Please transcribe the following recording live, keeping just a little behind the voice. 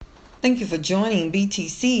Thank you for joining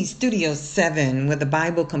BTC Studio 7, where the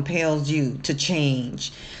Bible compels you to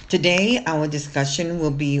change. Today, our discussion will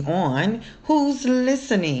be on who's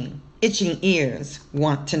listening. Itching ears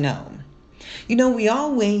want to know. You know, we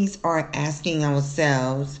always are asking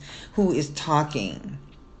ourselves who is talking,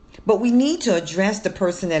 but we need to address the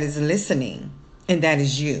person that is listening, and that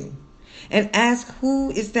is you. And ask, who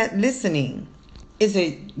is that listening? Is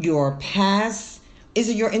it your past? Is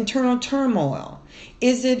it your internal turmoil?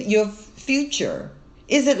 Is it your future?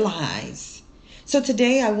 Is it lies? So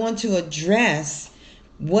today I want to address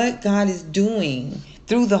what God is doing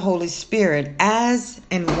through the Holy Spirit as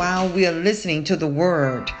and while we are listening to the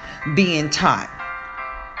word being taught.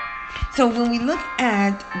 So when we look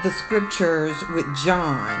at the scriptures with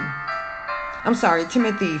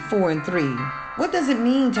Timothy 4:3, what does it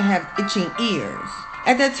mean to have itching ears?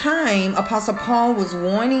 At that time, Apostle Paul was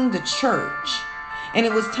warning the church, and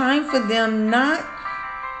it was time for them not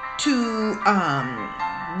to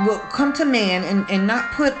come to man and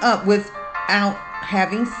not put up without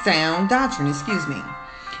having sound doctrine,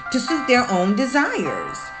 to suit their own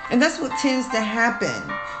desires. And that's what tends to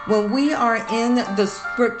happen when we are in the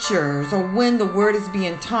scriptures or when the word is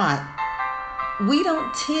being taught. We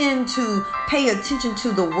don't tend to pay attention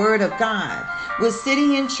to the word of God. We're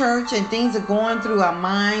sitting in church and things are going through our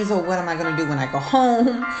minds. Or what am I going to do when I go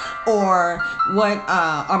home? Or what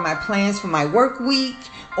are my plans for my work week?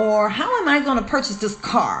 Or how am I going to purchase this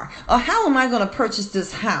car? Or how am I going to purchase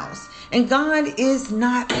this house? And God is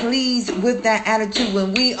not pleased with that attitude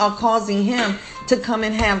when we are causing him to come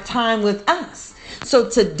and have time with us. So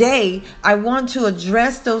today, I want to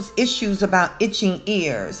address those issues about itching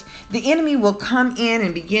ears. The enemy will come in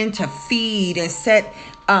and begin to feed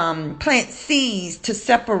and plant seeds to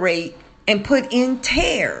separate and put in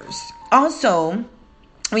tares. Also,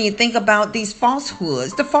 when you think about these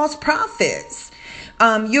falsehoods, the false prophets,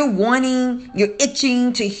 you're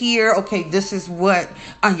itching to hear, okay, this is what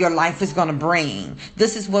your life is going to bring.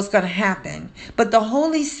 This is what's going to happen. But the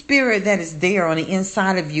Holy Spirit that is there on the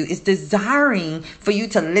inside of you is desiring for you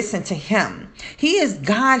to listen to him. He is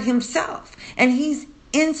God himself, and he's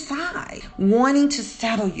inside wanting to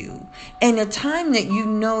settle you. And the time that you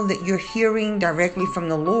know that you're hearing directly from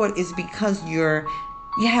the Lord is because you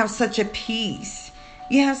have such a peace.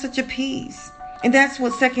 You have such a peace. And that's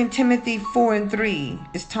what 2 Timothy 4:3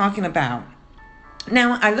 is talking about.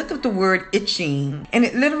 Now, I looked up the word itching, and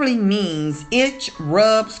it literally means itch,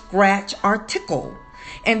 rub, scratch, or tickle.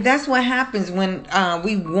 And that's what happens when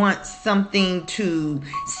we want something to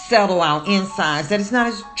settle our insides. That is not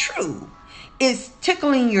as true. It's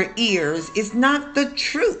tickling your ears. It's not the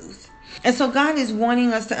truth. And so God is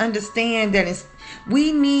wanting us to understand that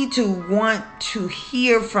we need to want to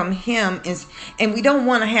hear from him, and we don't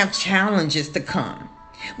want to have challenges to come.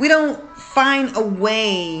 We don't find a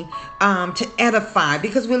way to edify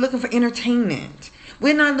because we're looking for entertainment.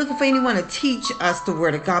 We're not looking for anyone to teach us the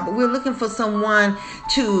word of God, but we're looking for someone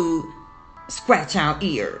to scratch our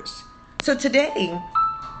ears. So today,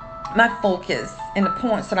 my focus and the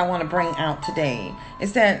points that I want to bring out today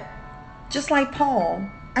is that just like Paul,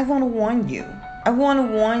 I want to warn you. I want to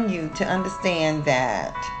warn you to understand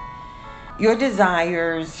that your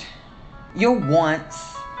desires, your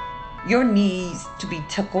wants, your needs to be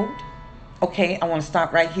tickled. Okay, I want to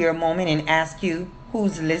stop right here a moment and ask you,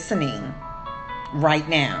 who's listening right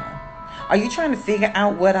now? Are you trying to figure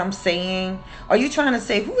out what I'm saying? Are you trying to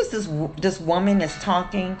say, who is this woman that's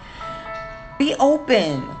talking? Be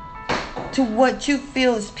open to what you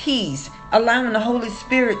feel is peace, allowing the Holy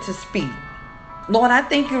Spirit to speak. Lord, I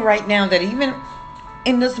thank you right now that even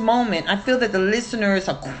in this moment, I feel that the listeners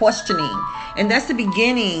are questioning. And that's the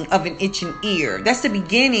beginning of an itching ear. That's the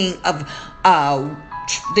beginning of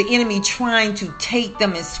the enemy trying to take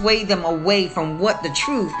them and sway them away from what the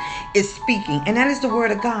truth is speaking. And that is the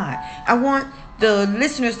word of God. I want the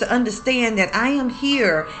listeners to understand that I am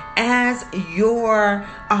here as your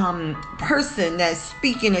person that's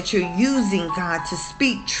speaking, that you're using God to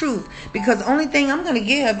speak truth, because the only thing I'm going to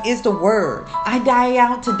give is the word. I die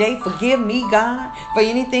out today. Forgive me, God, for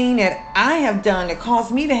anything that I have done that caused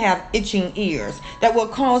me to have itching ears, that will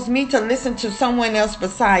cause me to listen to someone else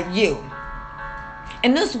beside you.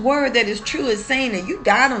 And this word that is true is saying that you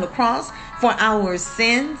died on the cross for our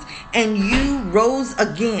sins and you rose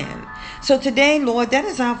again. So today, Lord, that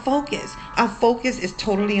is our focus. Our focus is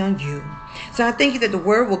totally on you. So I thank you that the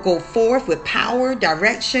word will go forth with power,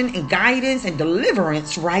 direction, and guidance and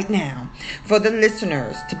deliverance right now for the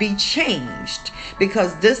listeners to be changed,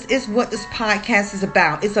 because this is what this podcast is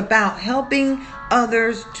about. It's about helping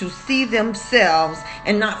others to see themselves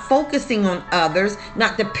and not focusing on others,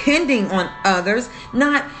 not depending on others,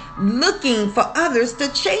 not looking for others to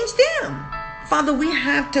change them. Father, we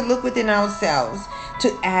have to look within ourselves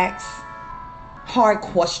to ask hard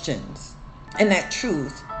questions. And that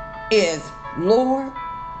truth is, Lord,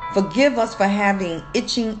 forgive us for having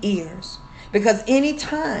itching ears. Because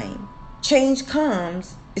anytime change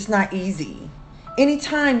comes, it's not easy.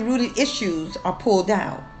 Anytime rooted issues are pulled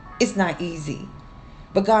out, it's not easy.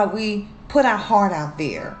 But God, we put our heart out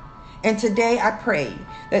there. And today I pray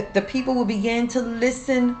that the people will begin to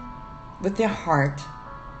listen with their heart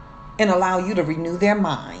and allow you to renew their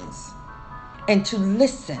minds and to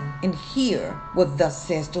listen and hear what thus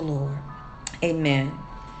says the Lord. Amen.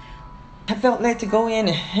 I felt led to go in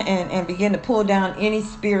and begin to pull down any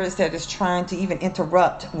spirits that is trying to even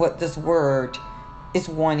interrupt what this word is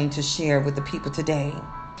wanting to share with the people today.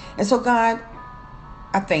 And so, God,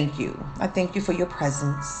 I thank you. I thank you for your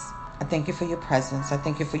presence. I thank you for your presence. I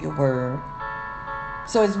thank you for your word.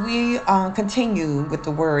 So as we continue with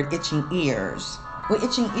the word itching ears, what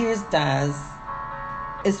itching ears does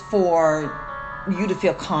is for you to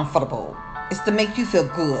feel comfortable. It's to make you feel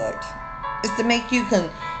good. It's to make you can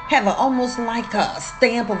have almost like a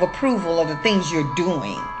stamp of approval of the things you're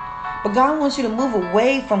doing. But God wants you to move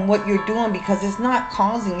away from what you're doing because it's not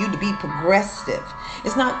causing you to be progressive.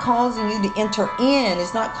 It's not causing you to enter in.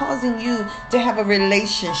 It's not causing you to have a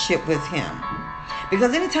relationship with Him.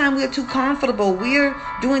 Because anytime we're too comfortable, we're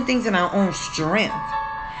doing things in our own strength.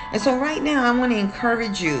 And so right now, I want to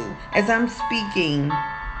encourage you as I'm speaking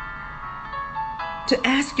to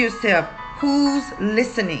ask yourself, who's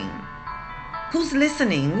listening? Who's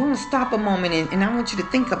listening? We want to stop a moment and I want you to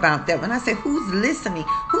think about that. When I say who's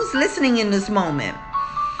listening in this moment?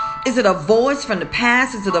 Is it a voice from the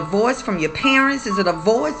past? Is it a voice from your parents? Is it a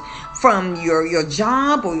voice from your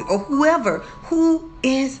job or whoever? Who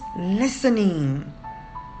is listening?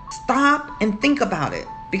 Stop and think about it,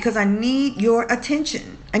 because I need your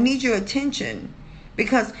attention. I need your attention,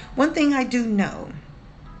 because one thing I do know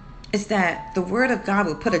is that the Word of God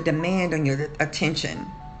will put a demand on your attention.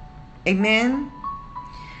 Amen?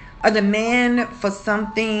 A demand for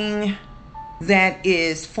something that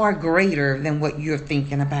is far greater than what you're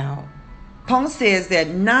thinking about. Paul says that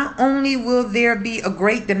not only will there be a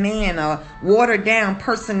great demand of watered down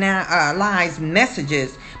personalized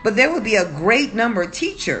messages, but there will be a great number of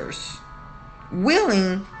teachers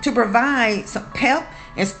willing to provide some pep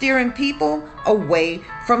and steering people away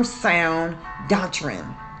from sound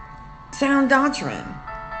doctrine. Sound doctrine.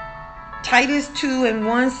 Titus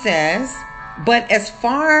 2:1 says, But as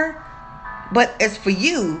for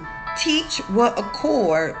you, teach what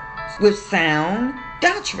accord with sound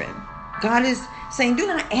doctrine. God is saying, do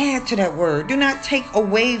not add to that word. Do not take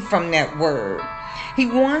away from that word. He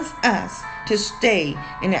wants us to stay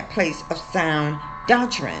in that place of sound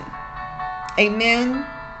doctrine. Amen.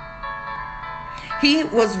 He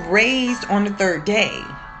was raised on the third day.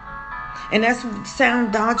 And that's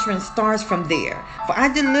sound doctrine starts from there. For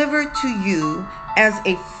I delivered to you as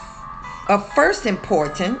of first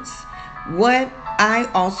importance what I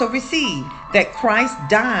also received, that Christ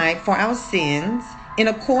died for our sins in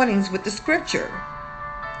accordance with the scripture,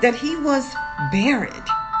 that he was buried,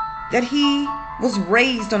 that he was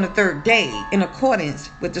raised on the third day in accordance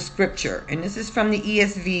with the scripture. And this is from the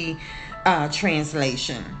ESV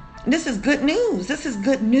translation. This is good news. This is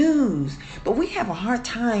good news. But we have a hard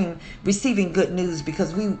time receiving good news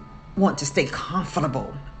because we want to stay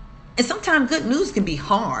comfortable. And sometimes good news can be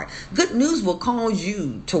hard. Good news will cause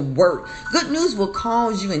you to work. Good news will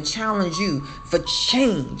cause you and challenge you for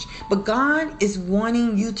change. But God is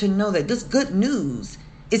wanting you to know that this good news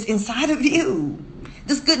is inside of you.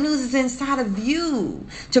 This good news is inside of you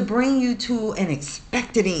to bring you to an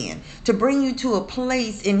expected end, to bring you to a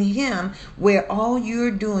place in Him where all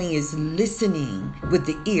you're doing is listening with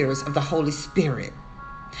the ears of the Holy Spirit.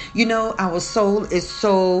 You know, our soul is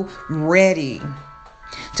so ready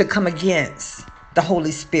to come against the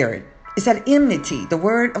Holy Spirit. It's at enmity. The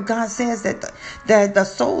Word of God says that the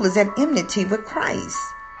soul is at enmity with Christ.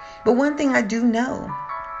 But one thing I do know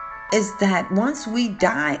is that once we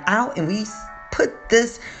die out and we put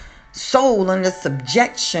this soul under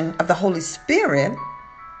subjection of the Holy Spirit,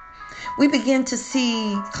 we begin to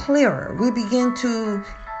see clearer. We begin to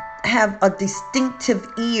have a distinctive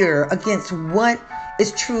ear against what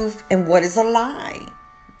is truth and what is a lie.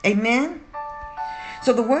 Amen?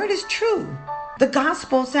 So the word is true. The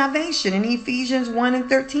gospel of salvation in Ephesians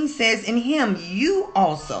 1:13 says, in him you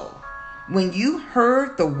also, when you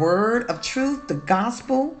heard the word of truth, the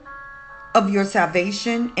gospel of your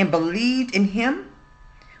salvation, and believed in him,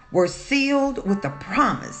 were sealed with the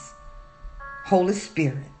promise, Holy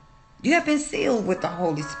Spirit. You have been sealed with the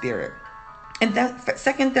Holy Spirit. And that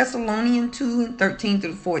 2 Thessalonians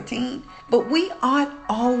 2:13-14. But we ought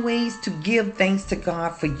always to give thanks to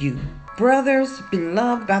God for you, brothers,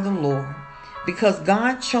 beloved by the Lord, because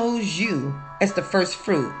God chose you as the first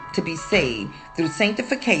fruit to be saved through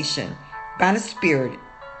sanctification by the Spirit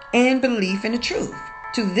and belief in the truth.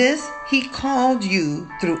 To this he called you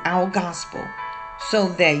through our gospel, so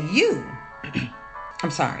that you,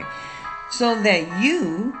 so that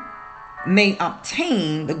you may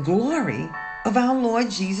obtain the glory of our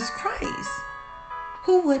Lord Jesus Christ.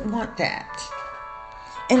 Who would want that?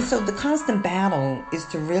 And so the constant battle is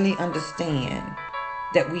to really understand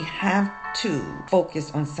that we have to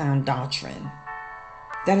focus on sound doctrine.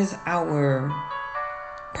 That is our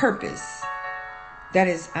purpose. That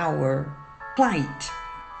is our plight.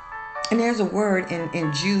 And there's a word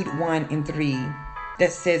in Jude 1:3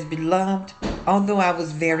 that says, beloved, although I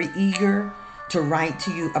was very eager to write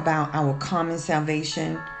to you about our common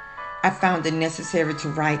salvation, I found it necessary to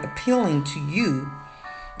write appealing to you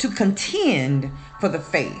to contend for the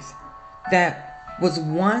faith that was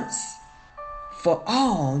once for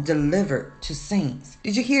all delivered to saints.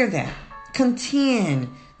 Did you hear that? Contend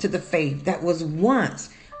to the faith that was once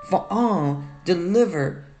for all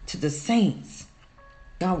delivered to the saints.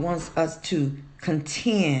 God wants us to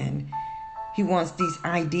contend. He wants these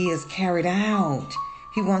ideas carried out.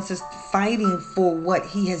 He wants us fighting for what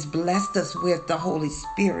he has blessed us with, the Holy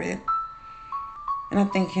Spirit. And I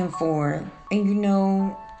thank him for it. And you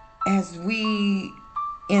know, as we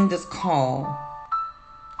end this call,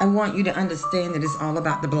 I want you to understand that it's all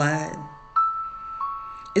about the blood.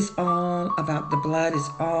 It's all about the blood. It's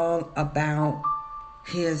all about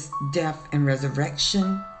his death and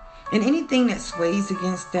resurrection. And anything that sways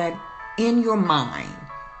against that in your mind,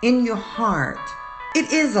 in your heart,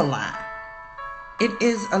 it is a lie. It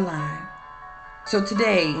is a lie. So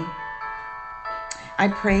today, I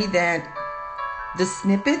pray that the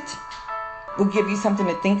snippet will give you something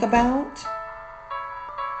to think about.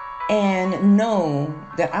 And know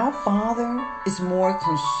that our Father is more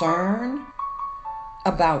concerned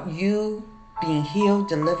about you being healed,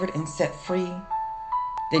 delivered, and set free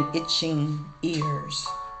than itching ears.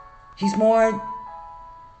 He's more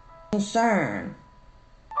concerned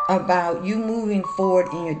about you moving forward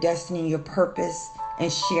in your destiny, your purpose, and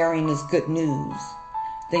sharing this good news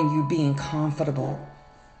than you being comfortable.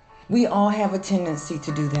 We all have a tendency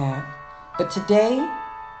to do that. But today,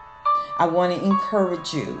 I want to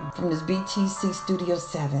encourage you from this BTC Studio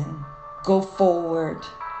 7. Go forward.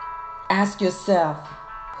 Ask yourself,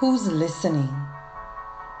 who's listening?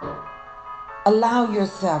 Allow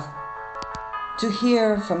yourself to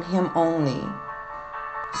hear from him only.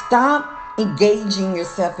 Stop engaging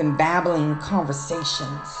yourself in babbling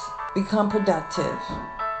conversations. Become productive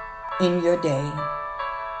in your day.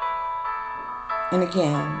 And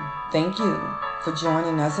again, thank you for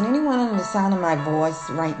joining us. And anyone under the sound of my voice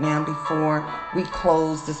right now before we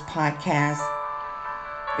close this podcast,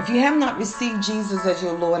 if you have not received Jesus as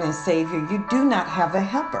your Lord and Savior, you do not have a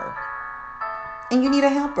helper. And you need a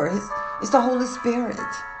helper. It's the Holy Spirit.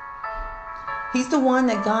 He's the one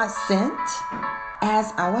that God sent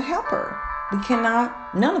as our helper.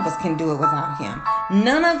 None of us can do it without him.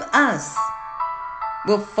 None of us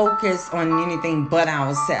will focus on anything but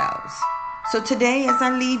ourselves. So today, as I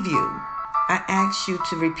leave you, I ask you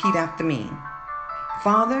to repeat after me.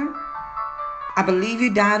 Father, I believe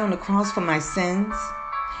you died on the cross for my sins.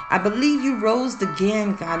 I believe you rose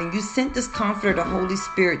again, God, and you sent this comforter, the Holy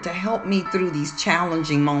Spirit, to help me through these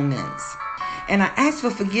challenging moments. And I ask for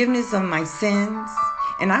forgiveness of my sins.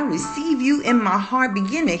 And I receive you in my heart.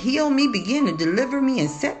 Begin to heal me, begin to deliver me, and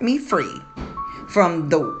set me free from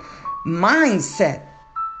the mindset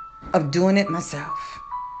of doing it myself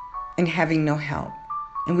and having no help.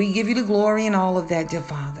 And we give you the glory and all of that, dear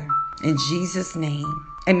Father, in Jesus' name.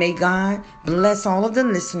 And may God bless all of the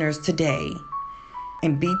listeners today.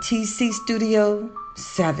 And BTC Studio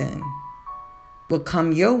 7 will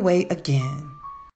come your way again.